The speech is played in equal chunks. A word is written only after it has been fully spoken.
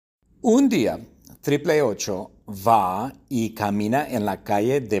Un día, Triple Ocho va y camina en la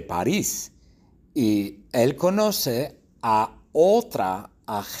calle de París y él conoce a otra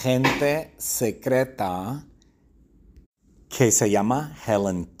agente secreta que se llama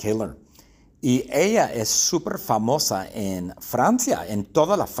Helen Keller. Y ella es súper famosa en Francia, en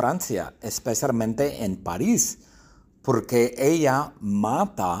toda la Francia, especialmente en París, porque ella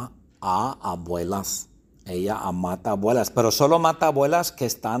mata a abuelas. Ella mata abuelas, pero solo mata abuelas que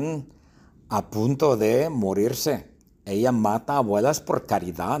están a punto de morirse. Ella mata abuelas por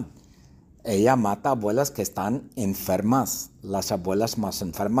caridad. Ella mata abuelas que están enfermas, las abuelas más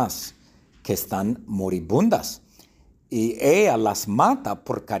enfermas, que están moribundas. Y ella las mata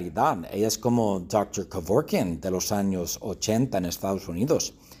por caridad. Ella es como Dr. Kevorkian de los años 80 en Estados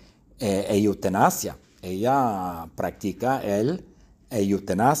Unidos. Eutanasia. Ella practica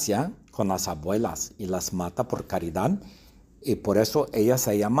eutanasia con las abuelas y las mata por caridad. Y por eso ella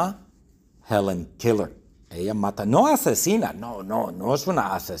se llama Helen Keller. Ella mata, no asesina, no es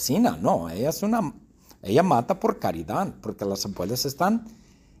una asesina, no. Ella mata por caridad, porque las abuelas están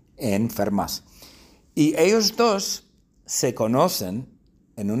enfermas. Y ellos dos se conocen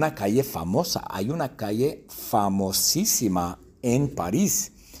en una calle famosa. Hay una calle famosísima en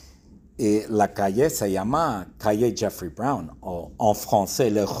París. La calle se llama calle Jeffrey Brown, o en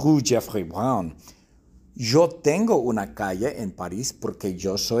francés, le rue Jeffrey Brown. Yo tengo una calle en París porque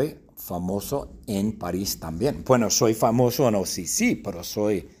yo soy famoso en París también. Bueno, soy famoso en OCC, pero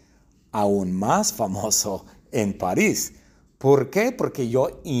soy aún más famoso en París. ¿Por qué? Porque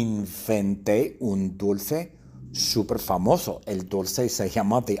yo inventé un dulce súper famoso. El dulce se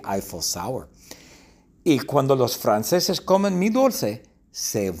llama The Eiffel Sour. Y cuando los franceses comen mi dulce,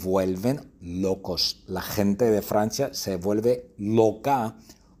 se vuelven locos. La gente de Francia se vuelve loca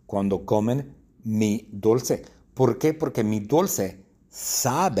cuando comen mi dulce. ¿Por qué? Porque mi dulce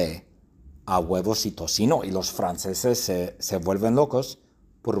sabe a huevos y tocino. Y los franceses se vuelven locos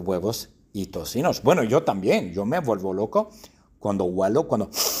por huevos y tocinos. Bueno, yo también. Yo me vuelvo loco cuando huelo,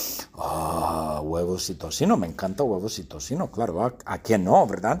 huevos y tocino. Me encanta huevos y tocino, claro. ¿A quién no,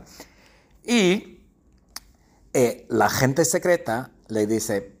 verdad? Y la agente secreta le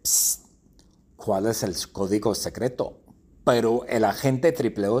dice, psst, ¿cuál es el código secreto? Pero el agente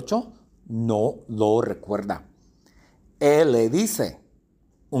 888 no lo recuerda. Él le dice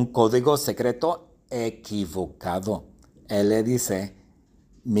un código secreto equivocado. Él le dice,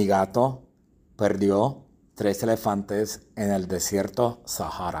 mi gato perdió 3 elefantes en el desierto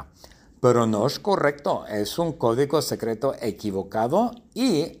Sahara. Pero no es correcto, es un código secreto equivocado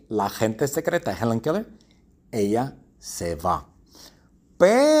y la agente secreta Helen Keller, ella se va.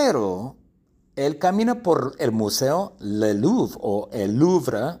 Pero él camina por el museo Le Louvre o el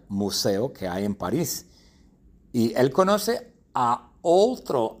Louvre Museo que hay en París. Y él conoce a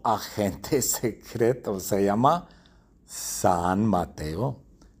otro agente secreto, se llama San Mateo.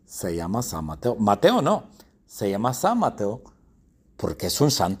 Se llama San Mateo. Mateo no, se llama San Mateo porque es un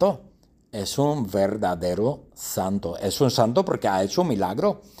santo. Es un verdadero santo. Es un santo porque ha hecho un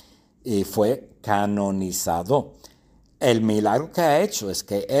milagro y fue canonizado. El milagro que ha hecho es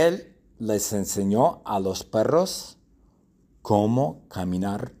que él les enseñó a los perros cómo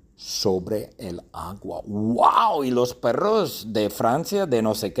caminar sobre el agua. ¡Wow! Y los perros de Francia, de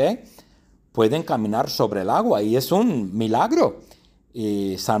no sé qué, pueden caminar sobre el agua y es un milagro.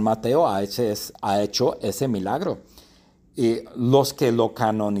 Y San Mateo ha hecho ese milagro. Y los que lo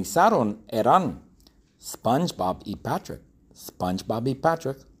canonizaron eran SpongeBob y Patrick. SpongeBob y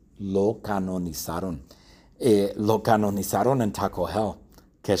Patrick lo canonizaron. Lo canonizaron en Taco Hell,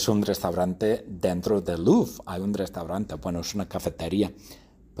 que es un restaurante dentro del Louvre. Hay un restaurante, bueno, es una cafetería,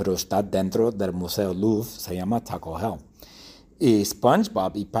 pero está dentro del Museo Louvre, se llama Taco Hell. Y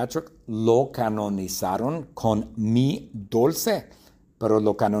SpongeBob y Patrick lo canonizaron con mi dulce, pero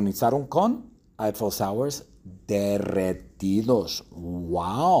lo canonizaron con Eiffel Sours derretidos.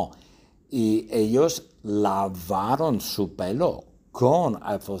 ¡Wow! Y ellos lavaron su pelo con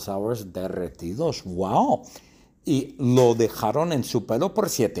Eiffel Sours derretidos. ¡Wow! Y lo dejaron en su pelo por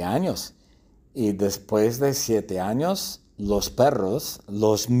 7 años. Y después de 7 años, los perros,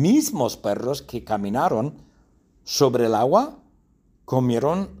 los mismos perros que caminaron sobre el agua,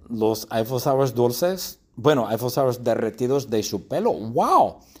 comieron los Eiffel Sours dulces, Eiffel Sours derretidos de su pelo.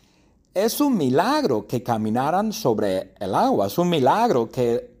 ¡Wow! Es un milagro que caminaran sobre el agua. Es un milagro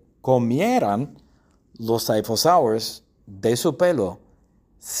que comieran los Eiffel Sours de su pelo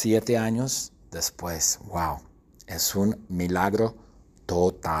 7 años después. ¡Wow! Es un milagro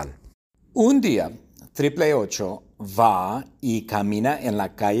total. Un día, Triple Ocho va y camina en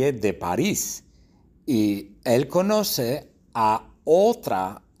la calle de París y él conoce a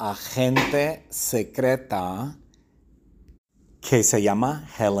otra agente secreta que se llama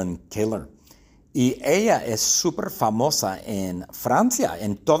Helen Keller. Y ella es súper famosa en Francia,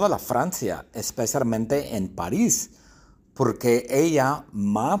 en toda la Francia, especialmente en París, porque ella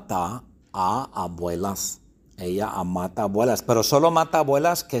mata a abuelas. Ella mata abuelas, pero solo mata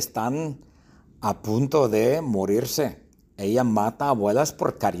abuelas que están a punto de morirse. Ella mata abuelas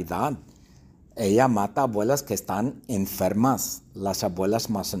por caridad. Ella mata abuelas que están enfermas, las abuelas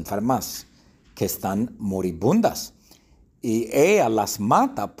más enfermas, que están moribundas. Y ella las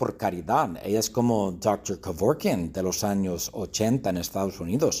mata por caridad. Ella es como Dr. Kevorkian de los años 80 en Estados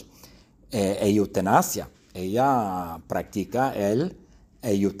Unidos. Eutanasia. Ella practica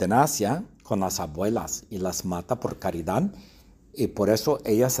eutanasia con las abuelas y las mata por caridad. Y por eso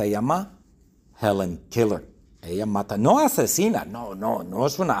ella se llama Helen Keller. Ella mata, no asesina, no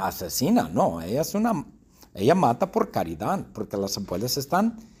es una asesina, no. Ella mata por caridad, porque las abuelas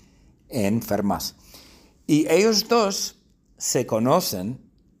están enfermas. Y ellos dos se conocen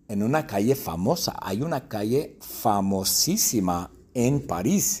en una calle famosa. Hay una calle famosísima en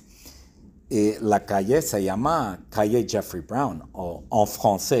París. La calle se llama calle Jeffrey Brown, o en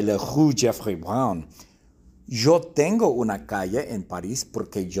francés, le rue Jeffrey Brown. Yo tengo una calle en París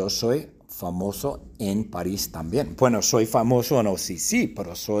porque yo soy famoso en París también. Bueno, soy famoso en OCC,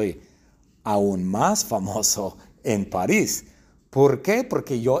 pero soy aún más famoso en París. ¿Por qué?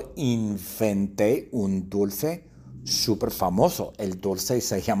 Porque yo inventé un dulce súper famoso. El dulce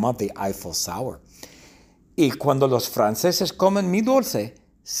se llama The Eiffel Sour. Y cuando los franceses comen mi dulce,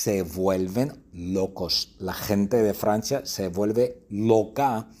 se vuelven locos. La gente de Francia se vuelve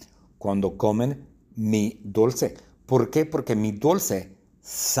loca cuando comen mi dulce. ¿Por qué? Porque mi dulce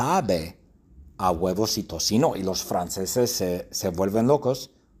sabe a huevos y tocino. Y los franceses se vuelven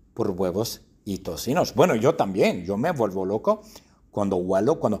locos por huevos y tocinos. Bueno, yo también. Yo me vuelvo loco cuando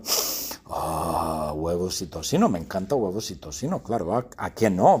huelo, huevos y tocino. Me encanta huevos y tocino, claro. ¿A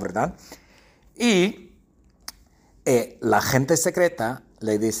quién no, verdad? Y la agente secreta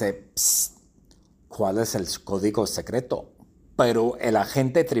le dice, psst, ¿cuál es el código secreto? Pero el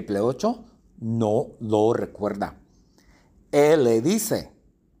agente 888 no lo recuerda. Él le dice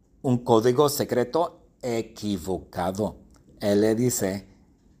un código secreto equivocado. Él le dice,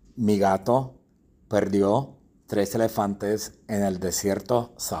 mi gato perdió 3 elefantes en el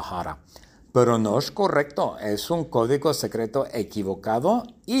desierto Sahara. Pero no es correcto, es un código secreto equivocado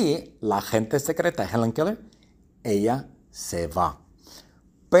y la agente secreta Helen Keller, ella se va.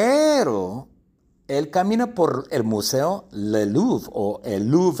 Pero él camina por el museo Le Louvre o el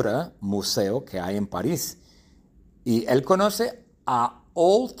Louvre museo que hay en París. Y él conoce a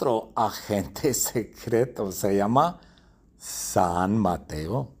otro agente secreto, se llama San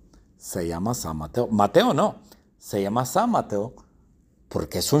Mateo. Se llama San Mateo. Mateo no, se llama San Mateo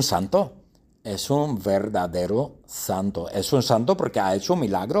porque es un santo. Es un verdadero santo. Es un santo porque ha hecho un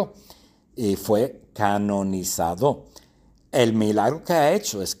milagro y fue canonizado. El milagro que ha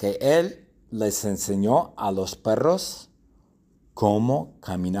hecho es que él les enseñó a los perros cómo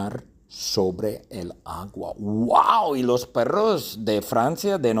caminar sobre el agua. ¡Wow! Y los perros de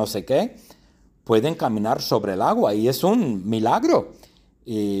Francia, de no sé qué, pueden caminar sobre el agua y es un milagro.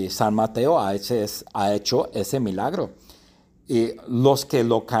 Y San Mateo ha hecho ese milagro. Y los que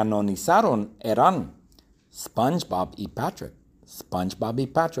lo canonizaron eran SpongeBob y Patrick. SpongeBob y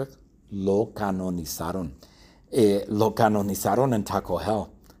Patrick lo canonizaron. Lo canonizaron en Taco Hell,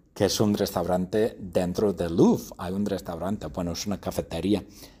 que es un restaurante dentro del Louvre. Hay un restaurante, bueno, es una cafetería,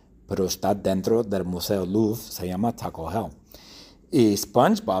 pero está dentro del Museo Louvre, se llama Taco Hell. Y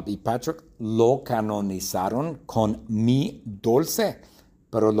SpongeBob y Patrick lo canonizaron con mi dulce,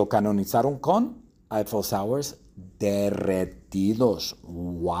 pero lo canonizaron con Eiffel Sours derretidos.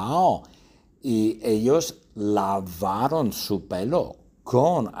 ¡Wow! Y ellos lavaron su pelo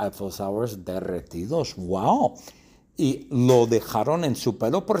con Eiffel Sours derretidos. ¡Wow! Y lo dejaron en su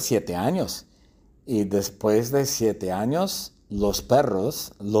pelo por 7 años. Y después de 7 años, los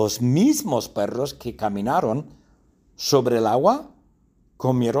perros, los mismos perros que caminaron sobre el agua,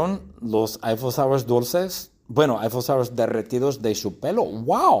 comieron los Eiffel Sours dulces, Eiffel Sours derretidos de su pelo.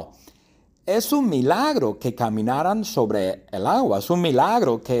 ¡Wow! Es un milagro que caminaran sobre el agua. Es un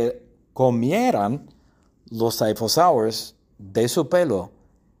milagro que comieran los Eiffel Sours de su pelo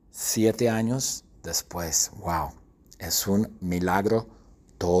 7 años después. ¡Wow! Es un milagro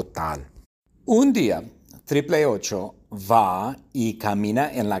total. Un día, 888 va y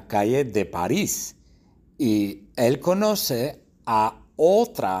camina en la calle de París y él conoce a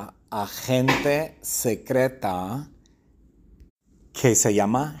otra agente secreta que se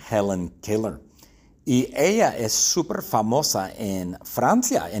llama Helen Keller. Y ella es súper famosa en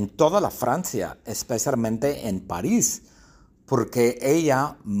Francia, en toda la Francia, especialmente en París, porque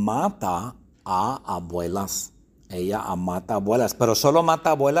ella mata a abuelas. Ella mata abuelas, pero solo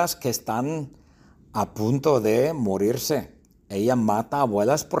mata abuelas que están a punto de morirse. Ella mata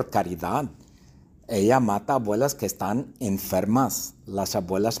abuelas por caridad. Ella mata abuelas que están enfermas, las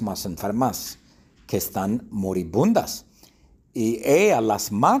abuelas más enfermas, que están moribundas. Y ella las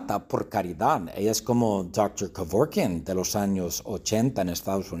mata por caridad. Ella es como Dr. Kevorkian de los años 80 en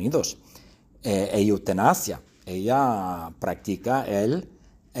Estados Unidos. Eutanasia. Ella practica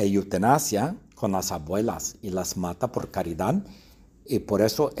eutanasia con las abuelas y las mata por caridad. Y por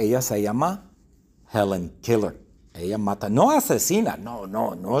eso ella se llama Helen Killer. Ella mata, no asesina,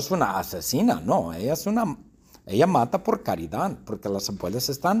 no es una asesina, no. Ella mata por caridad, porque las abuelas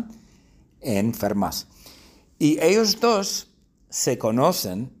están enfermas. Y ellos dos se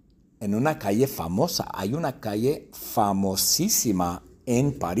conocen en una calle famosa. Hay una calle famosísima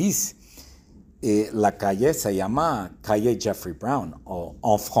en París. La calle se llama calle Jeffrey Brown, o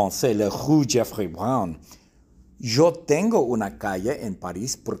en francés, le rue Jeffrey Brown. Yo tengo una calle en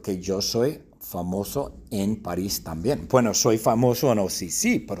París porque yo soy famoso en París también. Bueno, soy famoso en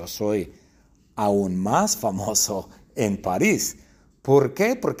OCC, pero soy aún más famoso en París. ¿Por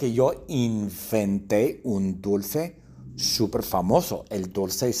qué? Porque yo inventé un dulce súper famoso. El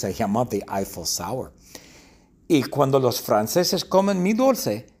dulce se llama The Eiffel Sour. Y cuando los franceses comen mi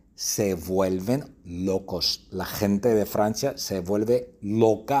dulce, se vuelven locos. La gente de Francia se vuelve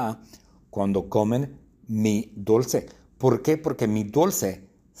loca cuando comen mi dulce. ¿Por qué? Porque mi dulce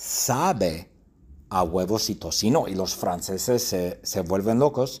sabe a huevos y tocino. Y los franceses se vuelven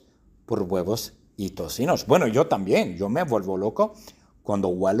locos por huevos y tocinos. Bueno, yo también. Yo me vuelvo loco cuando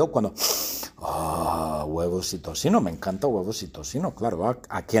huelo, huevos y tocino. Me encanta huevos y tocino, claro.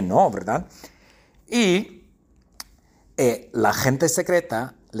 ¿A quién no, verdad? Y la agente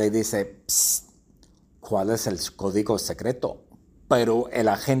secreta le dice, psst, ¿cuál es el código secreto? Pero el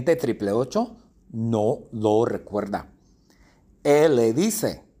agente 888 no lo recuerda. Él le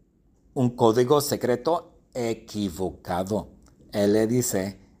dice un código secreto equivocado. Él le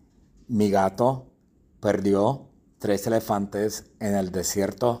dice, mi gato perdió 3 elefantes en el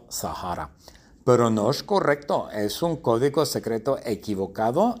desierto Sahara. Pero no es correcto, es un código secreto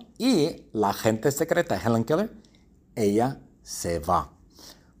equivocado y la agente secreta Helen Keller, ella se va.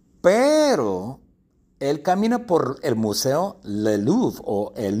 Pero él camina por el museo Le Louvre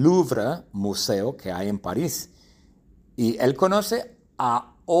o el Louvre museo que hay en París y él conoce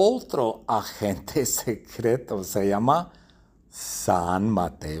a otro agente secreto, se llama San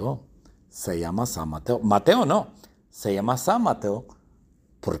Mateo. Se llama San Mateo. Mateo no, se llama San Mateo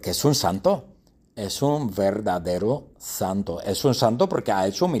porque es un santo. Es un verdadero santo. Es un santo porque ha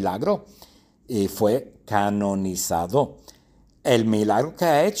hecho un milagro y fue canonizado. El milagro que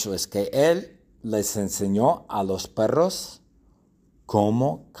ha hecho es que él les enseñó a los perros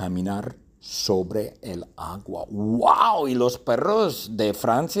cómo caminar sobre el agua. ¡Wow! Y los perros de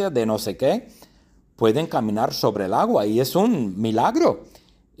Francia, de no sé qué, pueden caminar sobre el agua y es un milagro.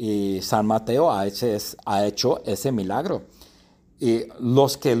 Y San Mateo ha hecho ese milagro. Y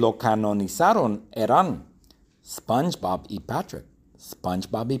los que lo canonizaron eran SpongeBob y Patrick.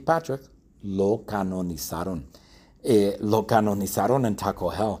 SpongeBob y Patrick lo canonizaron. Lo canonizaron en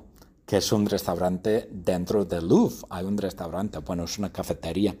Taco Hell, que es un restaurante dentro del Louvre. Hay un restaurante, bueno, es una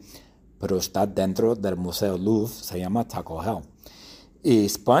cafetería, pero está dentro del Museo Louvre, se llama Taco Hell. Y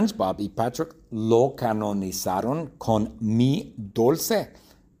SpongeBob y Patrick lo canonizaron con mi dulce,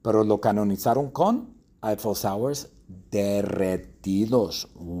 pero lo canonizaron con Eiffel Sours derretidos.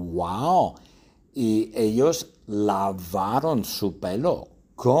 ¡Wow! Y ellos lavaron su pelo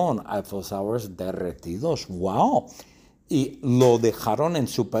con Eiffel Sours derretidos. ¡Wow! Y lo dejaron en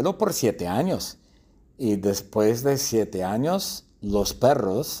su pelo por 7 años. Y después de 7 años, los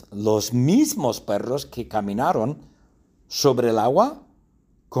perros, los mismos perros que caminaron sobre el agua,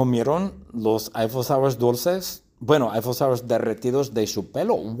 comieron los Eiffel Sours dulces, Eiffel Sours derretidos de su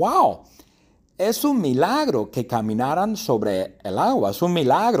pelo. ¡Wow! Es un milagro que caminaran sobre el agua. Es un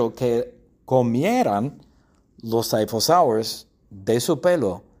milagro que comieran los Eiffel Sours de su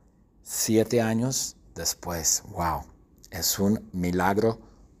pelo 7 años después. ¡Wow! Es un milagro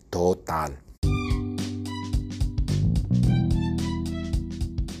total.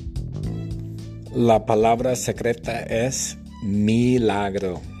 La palabra secreta es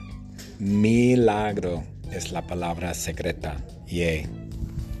milagro. Milagro es la palabra secreta. Yeah.